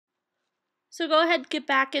So go ahead and get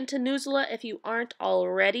back into Newsela if you aren't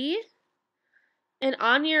already. And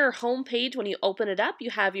on your home page, when you open it up,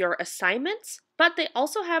 you have your assignments, but they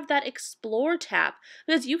also have that Explore tab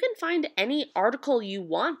because you can find any article you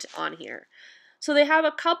want on here. So they have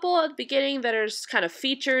a couple at the beginning that are kind of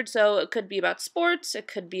featured, so it could be about sports, it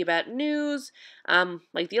could be about news,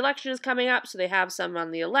 like the election is coming up, so they have some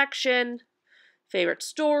on the election, favorite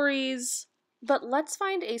stories. But let's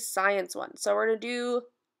find a science one. So we're going to do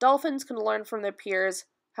dolphins can learn from their peers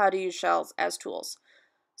how to use shells as tools.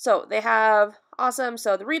 So they have, awesome,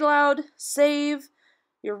 so the read aloud, save,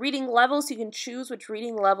 your reading level, so you can choose which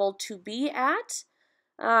reading level to be at.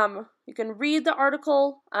 You can read the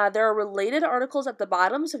article. There are related articles at the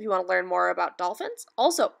bottom, so if you want to learn more about dolphins.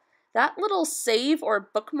 Also, that little save or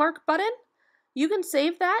bookmark button, you can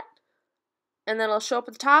save that, and then it'll show up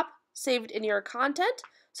at the top, saved in your content.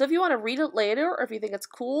 So if you want to read it later, or if you think it's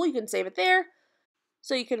cool, you can save it there.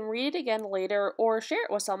 So you can read it again later, or share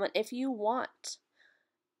it with someone if you want.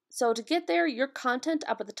 So to get there, your content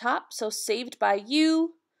up at the top, so saved by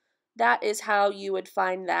you, that is how you would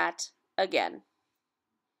find that again.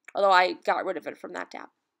 Although I got rid of it from that tab.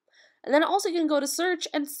 And then also you can go to search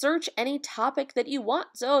and search any topic that you want.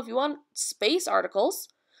 So if you want space articles,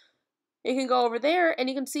 you can go over there and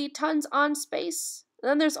you can see tons on space. And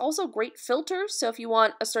then there's also great filters. So if you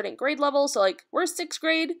want a certain grade level, so like we're 6th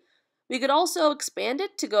grade, we could also expand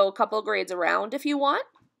it to go a couple grades around if you want.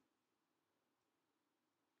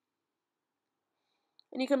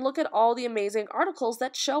 And you can look at all the amazing articles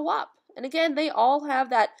that show up. And again, they all have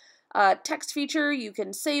that text feature. You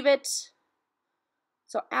can save it.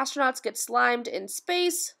 So astronauts get slimed in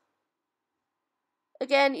space.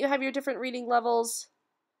 Again, you have your different reading levels.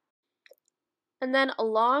 And then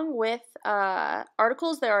along with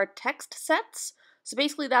articles, there are text sets. So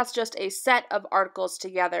basically that's just a set of articles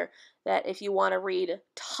together that if you want to read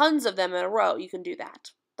tons of them in a row, you can do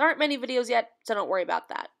that. There aren't many videos yet, so don't worry about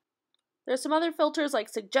that. There's some other filters like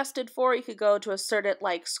suggested for. You could go to a certain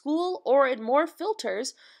like school, or in more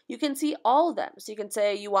filters, you can see all of them. So you can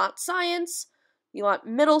say you want science, you want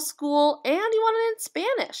middle school, and you want it in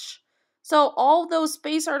Spanish. So all those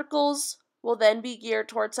space articles will then be geared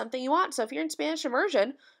towards something you want. So if you're in Spanish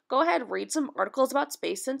immersion, go ahead and read some articles about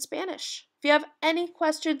space in Spanish. If you have any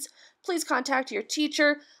questions, please contact your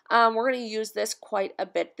teacher. We're going to use this quite a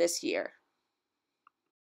bit this year.